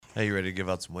Hey, you ready to give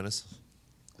out some winners?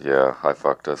 Yeah, I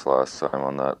fucked us last time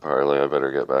on that parlay. I better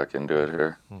get back into it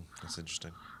here. That's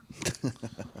interesting.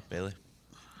 Bailey?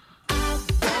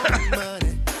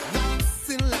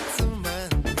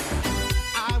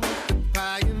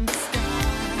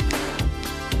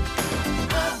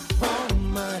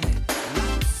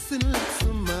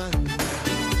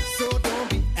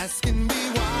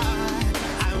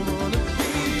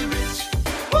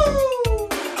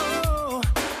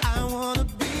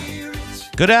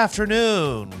 Good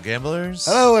afternoon, gamblers.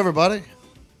 Hello, everybody.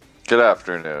 Good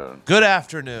afternoon. Good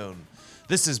afternoon.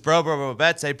 This is Bro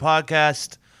Bets, a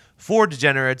podcast for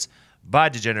degenerates by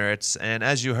degenerates. And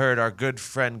as you heard our good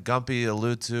friend Gumpy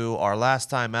allude to our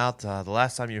last time out, the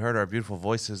last time you heard our beautiful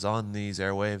voices on these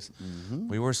airwaves,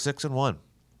 we were 6-1.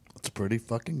 That's pretty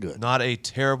fucking good. Not a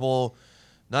terrible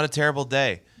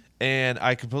day. And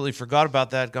I completely forgot about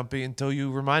that, Gumpy, until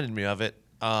you reminded me of it.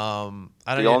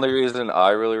 The only reason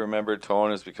I really remembered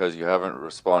Tone is because you haven't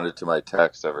responded to my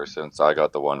text ever since I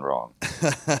got the one wrong.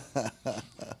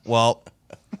 Well,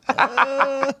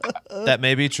 that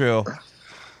may be true.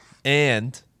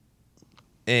 And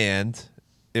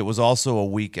it was also a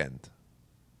weekend.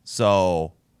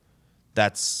 So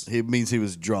that's He means he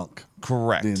was drunk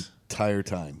correct. the entire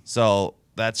time. So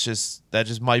that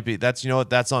just might be, that's, you know what,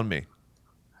 that's on me.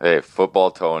 Hey,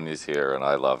 Football Tone is here, and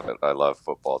I love it. I love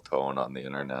Football Tone on the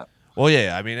internet. Well,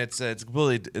 yeah, I mean, it's a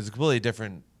completely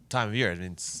different time of year. I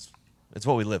mean, it's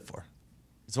what we live for.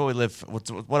 It's what we live for.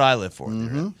 What I live for.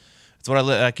 It's what I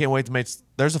live. I can't wait to make.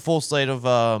 There's a full slate of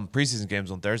preseason games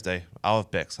on Thursday. I'll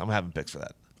have picks. I'm having picks for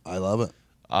that. I love it.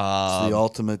 It's the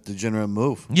ultimate degenerate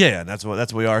move. Yeah, and that's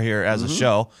what we are here as a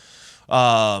show.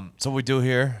 So we do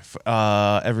here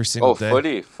every single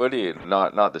day. Footy,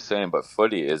 not the same, but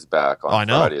footy is back on I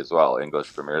know. Friday as well.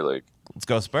 English Premier League. Let's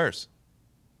go Spurs.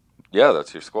 Yeah,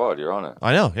 that's your squad. You're on it.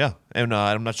 I know, yeah. And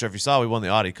I'm not sure if you saw, we won the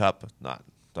Audi Cup. I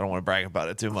don't want to brag about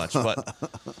it too much, but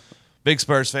big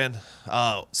Spurs fan.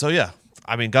 So yeah,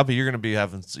 I mean, Guppy, you're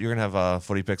gonna have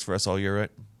footy picks for us all year,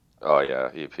 right? Oh yeah,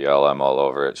 EPL. I'm all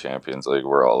over it. Champions League.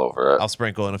 We're all over it. I'll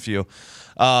sprinkle in a few.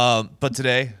 But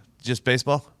today, just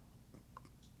baseball.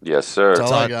 Yes, sir.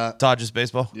 That's all I got. Todd, just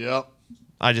baseball. Yep.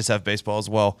 I just have baseball as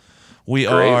well.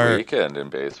 Great weekend in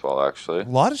baseball, actually. A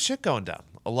lot of shit going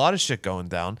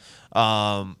down.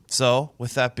 So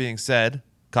with that being said,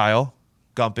 Kyle,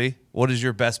 Gumpy, what is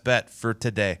your best bet for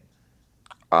today?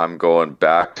 I'm going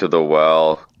back to the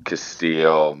well.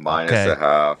 Castillo minus Okay. a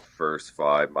half, first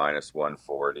five minus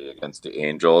 140 against the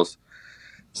Angels.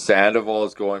 Sandoval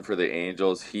is going for the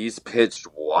Angels. He's pitched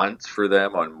once for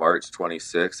them on March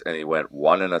 26th, and he went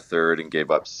 1 1/3 and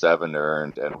gave up 7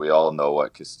 earned. And we all know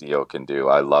what Castillo can do.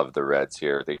 I love the Reds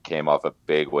here. They came off a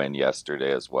big win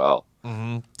yesterday as well.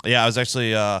 Mm-hmm. Yeah, I was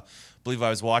actually believe I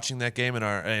was watching that game,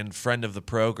 and friend of the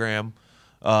program.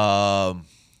 No,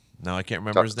 I can't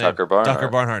remember his name. Tucker Barnhart. Tucker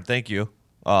Barnhart. Thank you.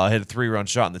 Hit a 3-run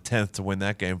shot in the 10th to win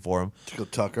that game for him.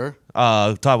 Tucker.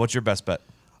 Todd, what's your best bet?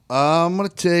 I'm going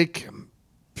to take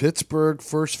Pittsburgh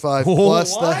first five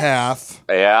plus What? the half.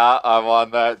 Yeah, I'm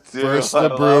on that too. Versus I the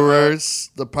love Brewers.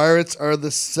 The Pirates are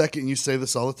the second. You say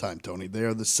this all the time, Tony. They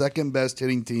are the second best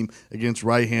hitting team against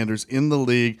right-handers in the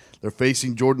league. They're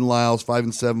facing Jordan Lyles,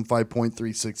 5-7,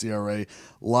 5.36 ERA.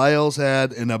 Lyles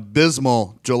had an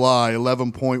abysmal July,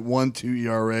 11.12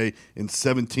 ERA in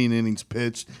 17 innings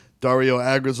pitched. Dario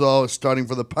Agrazal is starting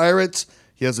for the Pirates.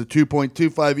 He has a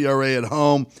 2.25 ERA at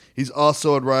home. He's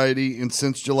also a righty, and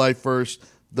since July 1st,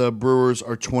 the Brewers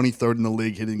are 23rd in the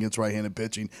league hitting against right-handed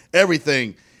pitching.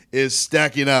 Everything is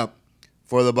stacking up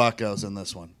for the Buccos in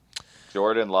this one.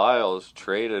 Jordan Lyles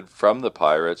traded from the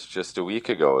Pirates just a week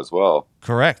ago as well.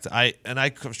 Correct. I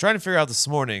was trying to figure out this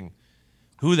morning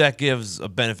who that gives a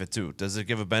benefit to. Does it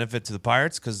give a benefit to the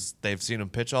Pirates because they've seen him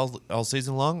pitch all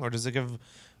season long, or does it give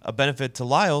a benefit to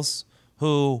Lyles,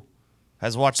 who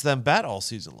has watched them bat all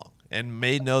season long and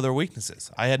may know their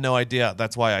weaknesses? I had no idea.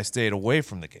 That's why I stayed away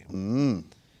from the game.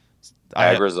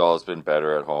 Agrazal has been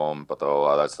better at home, but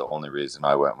that's the only reason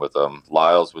I went with him.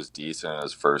 Lyles was decent in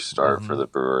his first start for the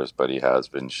Brewers, but he has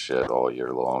been shit all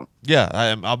year long. Yeah,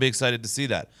 I'll be excited to see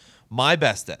that. My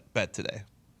best bet today,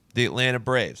 the Atlanta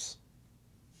Braves.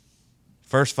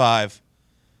 First five,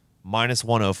 minus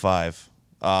 105.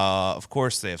 Of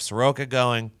course, they have Soroka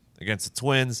going against the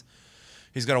Twins.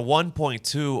 He's got a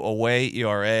 1.2 away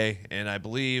ERA, and I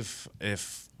believe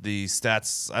if the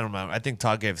stats, I don't know, I think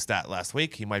Todd gave a stat last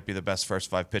week. He might be the best first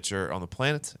five pitcher on the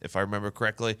planet, if I remember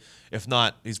correctly. If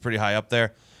not, he's pretty high up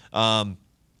there. Then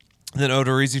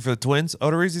Odorizzi for the Twins.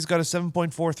 Odorizzi's got a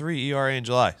 7.43 ERA in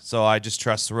July, so I just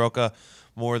trust Soroka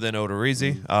more than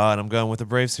Odorizzi, and I'm going with the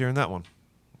Braves here in that one.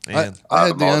 And I had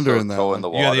I'm the under also in that toe one. in the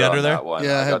You got water the under on there? that one.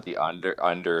 Yeah, I I had- got the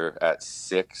under at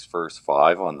 6 first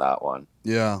 5 on that one.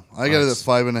 Yeah, I got it at Nice.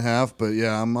 5.5, but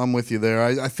yeah, I'm with you there.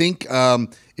 I think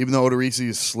even though Odorizzi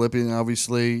is slipping,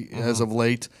 obviously as of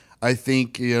late, I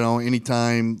think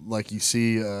anytime like you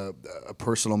see a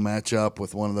personal matchup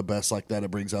with one of the best like that,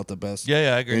 it brings out the best.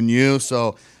 Yeah, I agree. In you,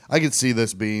 so I could see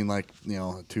this being like a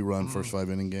 2-run first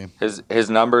 5-inning game. His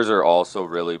numbers are also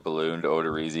really ballooned,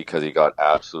 Odorizzi, because he got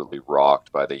absolutely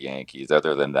rocked by the Yankees.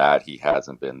 Other than that, he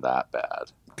hasn't been that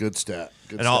bad. Good stat.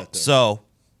 Good And stat there. so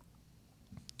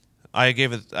I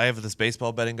have this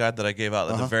baseball betting guide that I gave out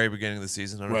at the very beginning of the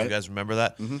season. I don't know if you Right. guys remember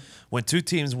that. When two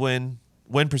teams win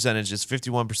percentage is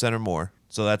 51% or more.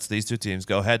 So that's these two teams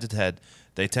go head to head.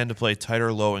 They tend to play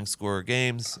tighter, lowing score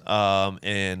games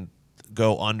and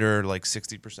go under like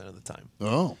 60% of the time.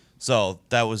 Oh, So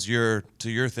that was your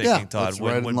thinking, Yeah, Todd. that's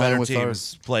When right in when line better with teams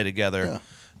ours. play together, Yeah.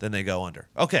 then they go under.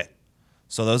 Okay,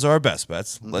 so those are our best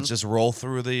bets. Mm-hmm. Let's just roll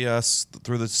through the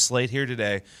slate here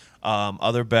today.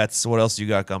 Other bets. What else you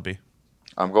got, Gumpy?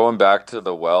 I'm going back to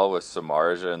the well with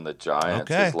Samardzija and the Giants.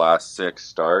 Okay. His last 6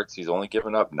 starts, he's only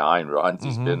given up 9 runs.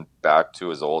 He's been back to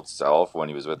his old self when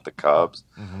he was with the Cubs.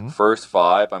 First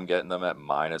 5, I'm getting them at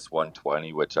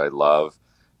 -120, which I love.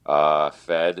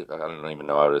 Fed, I don't even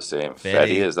know how to say him.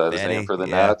 Fetty, is that his name for the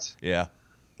Nats? Yeah.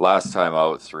 Last time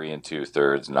out, 3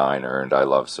 2/3, 9 earned. I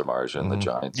love Samardzija and the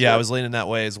Giants. Yeah, I was leaning that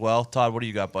way as well. Todd, what do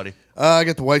you got, buddy? I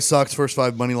got the White Sox first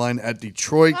 5 money line at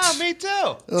Detroit. Me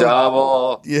too.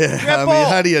 Double. Yeah, I Triple. mean,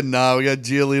 how do you know? We got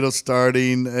Giolito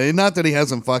starting. Not that he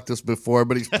hasn't fucked us before,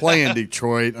 but he's playing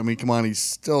Detroit. I mean, come on, he's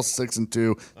still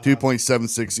 6-2,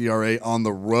 2.76 ERA on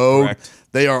the road. Correct.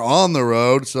 They are on the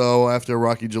road, so after a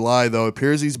rocky July, though, it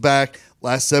appears he's back.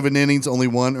 Last 7 innings, only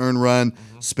 1 earned run.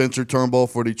 Spencer Turnbull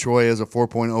for Detroit has a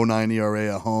 4.09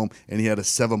 ERA at home, and he had a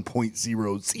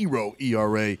 7.00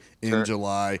 ERA in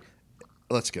July.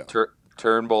 Let's go.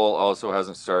 Turnbull also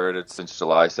hasn't started since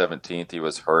July 17th. He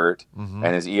was hurt,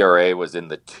 and his ERA was in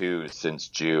the 2s since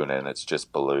June, and it's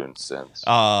just ballooned since.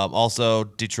 Also,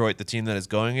 Detroit, the team that is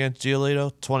going against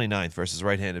Giolito, 29th versus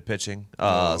right-handed pitching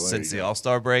there since you the go.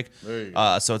 All-Star break. There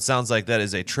you So it sounds like that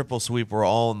is a triple sweep. We're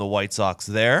all in the White Sox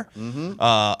there.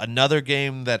 Another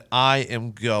game that I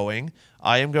am going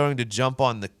to jump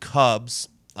on the Cubs,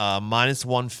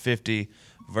 -150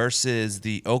 versus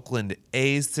the Oakland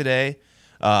A's today.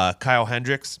 Kyle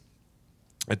Hendricks,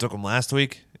 I took him last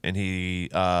week, and he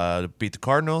beat the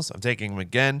Cardinals. I'm taking him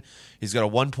again. He's got a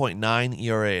 1.9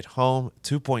 ERA at home,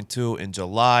 2.2 in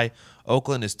July.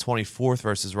 Oakland is 24th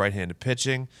versus right-handed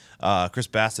pitching. Chris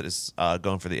Bassett is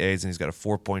going for the A's, and he's got a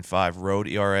 4.5 road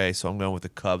ERA, so I'm going with the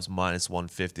Cubs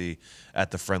 -150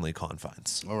 at the friendly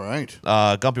confines. All right.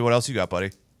 Gumpy, what else you got,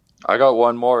 buddy? I got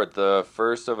one more. The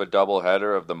first of a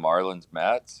doubleheader of the Marlins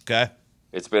Mets. Okay.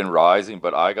 It's been rising,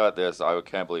 but I got this. I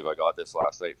can't believe I got this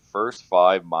last night. First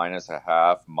 5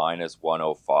 -0.5,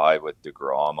 -105 with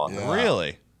DeGrom on the Yeah. mound.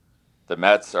 Really? The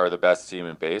Mets are the best team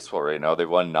in baseball right now. They've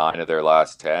won 9 of their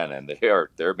last 10, and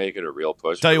they're making a real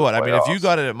push. Tell for you the what, I mean, if you playoffs.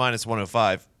 got it at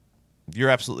 -105, you're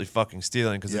absolutely fucking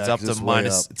stealing because Yeah, it's up 'cause to it's way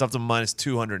minus. up. It's up to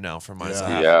 -200 now for minus Yeah.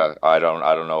 half. Yeah, I don't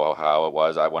know how it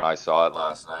was. When I saw it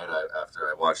last night, after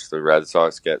I watched the Red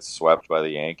Sox get swept by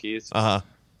the Yankees, Uh huh.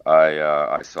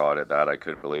 I saw it at that. I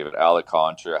couldn't believe it. Alec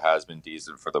Contra has been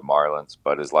decent for the Marlins,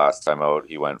 but his last time out,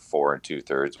 he went 4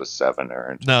 2/3 with 7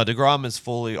 earned. No, DeGrom is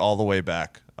fully all the way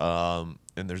back, and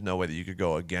there's no way that you could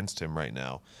go against him right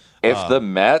now. If the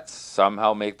Mets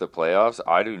somehow make the playoffs,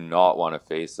 I do not want to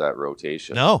face that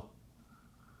rotation. No.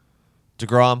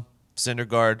 DeGrom,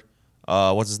 Syndergaard,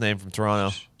 what's his name from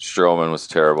Toronto? Stroman was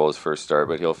terrible his first start,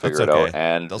 but he'll figure That's it out. okay.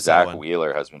 And They'll Zach settle in.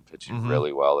 Wheeler has been pitching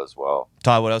really well as well.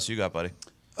 Todd, what else you got, buddy?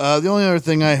 The only other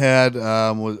thing I had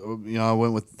was, I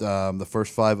went with the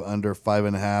first 5 under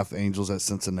 5.5 Angels at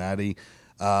Cincinnati.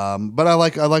 But I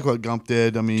like what Gump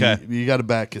did. I mean, Okay. you got to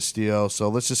back Castillo, so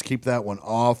let's just keep that one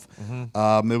off.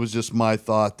 It was just my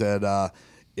thought that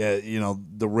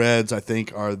the Reds I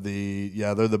think are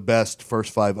they're the best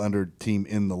first 5 under team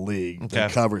in the league. They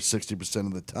Okay. cover 60%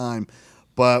 of the time,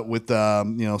 but with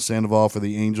Sandoval for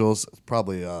the Angels, it's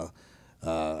probably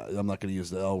I'm not going to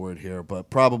use the L word here, but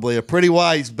probably a pretty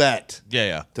wise bet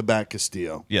Yeah. to back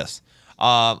Castillo. Yes.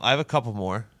 I have a couple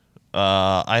more.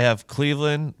 I have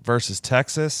Cleveland versus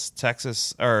Texas.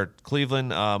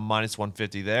 Cleveland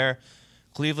 -150 there.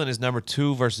 Cleveland is number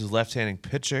 2 versus left-handed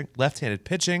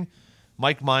pitching.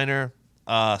 Mike Minor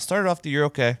started off the year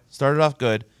okay. Started off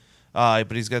good,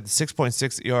 but he's got the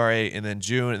 6.6 ERA in then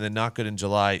June, and then not good in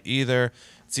July either.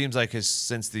 It seems like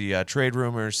since the trade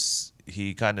rumors,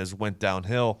 he kind of went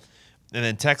downhill. And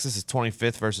then Texas is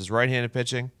 25th versus right-handed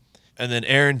pitching. And then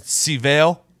Aaron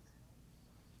Sevale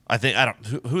I don't.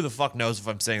 Who the fuck knows if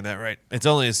I'm saying that right? It's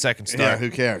only his second Yeah, start.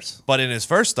 who cares? But in his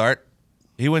first start,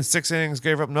 he went 6 innings,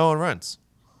 gave up no runs,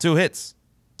 2 hits.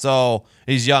 So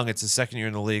he's young. It's his second year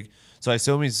in the league. So I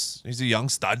assume he's a young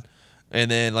stud.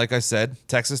 And then, like I said,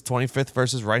 Texas 25th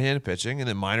versus right-handed pitching, and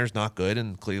then Minor's not good,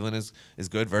 and Cleveland is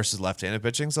good versus left-handed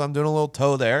pitching. So I'm doing a little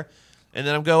toe there. And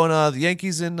then I'm going the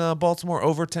Yankees in Baltimore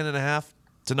over 10.5.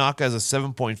 Tanaka has a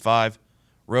 7.5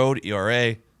 road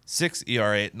ERA, 6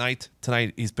 ERA at night.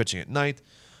 Tonight he's pitching at night.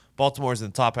 Baltimore's in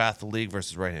the top half of the league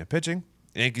versus right-handed pitching.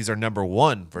 Yankees are number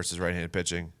 1 versus right-handed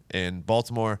pitching, and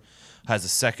Baltimore has the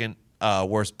second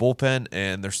worst bullpen,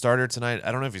 and their starter tonight,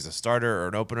 I don't know if he's a starter or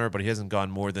an opener, but he hasn't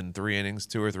gone more than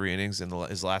 2 or 3 innings in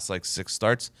his last 6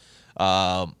 starts.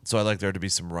 So I'd like there to be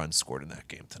some runs scored in that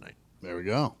game tonight. There we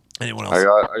go. Anyone else?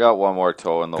 I got one more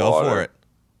toe in the water. Go for it.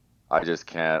 I just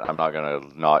can't. I'm not going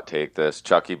to not take this.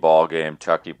 Chucky ball game,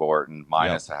 Chucky Borton,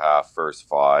 -0.5, first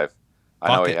 5.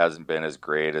 I know he hasn't been as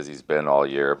great as he's been all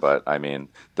year, but, I mean,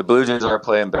 the Blue Jays are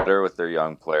playing better with their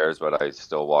young players, but I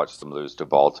still watched them lose to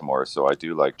Baltimore, so I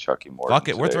do like Chucky Morton. Fuck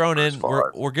it. We're throwing in.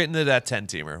 We're getting to that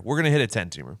 10-teamer. We're going to hit a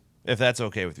 10-teamer, if that's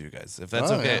okay with you guys. If that's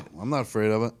okay. Yeah. I'm not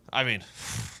afraid of it. I mean,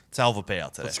 it's a hell of a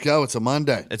payout today. Let's go. It's a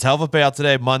Monday. It's a hell of a payout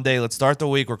today, Monday. Let's start the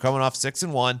week. We're coming off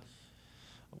 6-1.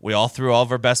 We all threw all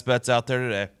of our best bets out there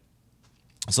today.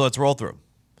 So let's roll through.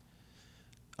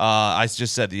 I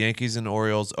just said the Yankees and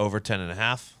Orioles over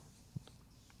 10.5.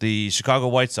 The Chicago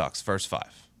White Sox, first 5.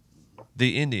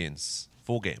 The Indians,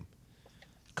 full game.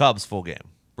 Cubs, full game.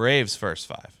 Braves, first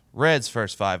 5. Reds,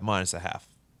 first 5, -0.5.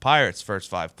 Pirates, first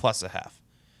 5, +0.5.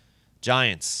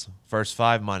 Giants, first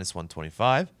 5,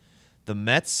 -125. The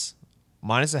Mets,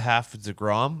 -0.5 for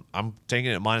DeGrom. I'm taking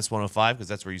it at -105 because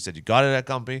that's where you said you got it at,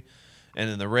 Gumpy. And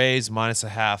then the Rays,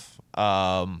 -0.5,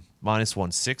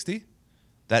 -160.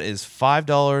 That is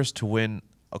 $5 to win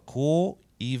a cool,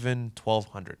 even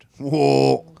 1,200.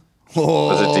 Whoa.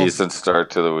 That's a decent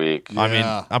start to the week. Yeah. I mean,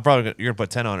 I'm probably you're gonna put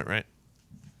 10 on it, right?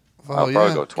 I'll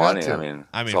probably go 20. got I to. mean,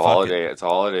 I mean, it's a fuck holiday. It's a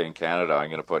holiday in Canada. I'm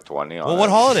going to put 20 on Well, it. what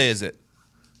holiday is it?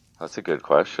 That's a good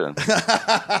question. Well,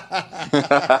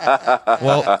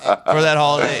 for that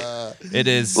holiday, it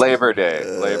is Labor Day.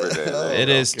 It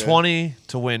is 20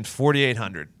 to win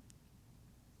 4,800.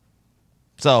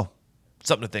 So,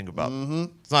 something to think about.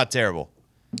 It's not terrible.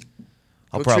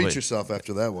 Go treat yourself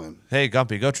after that win. Hey,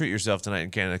 Gumpy, go treat yourself tonight in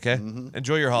Canada, okay?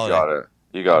 Enjoy your You holiday. got it.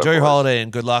 You got it. Enjoy your boys. holiday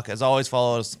and good luck. As always,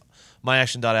 follow us,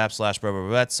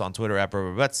 myaction.app/BroBroBets, on Twitter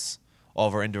 @BroBroBets, all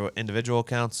of our individual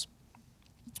accounts,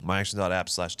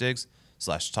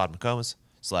 myaction.app/Diggs/Todd McComas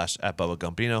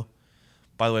 /@BubbaGumpino.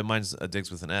 By the way, mine's a Diggs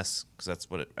with an S because that's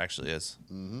what it actually is.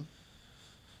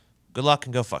 Good luck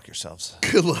and go fuck yourselves.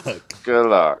 Good luck. Good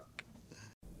luck.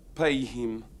 Pay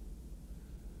him.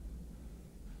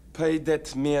 Pay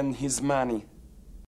that man his money.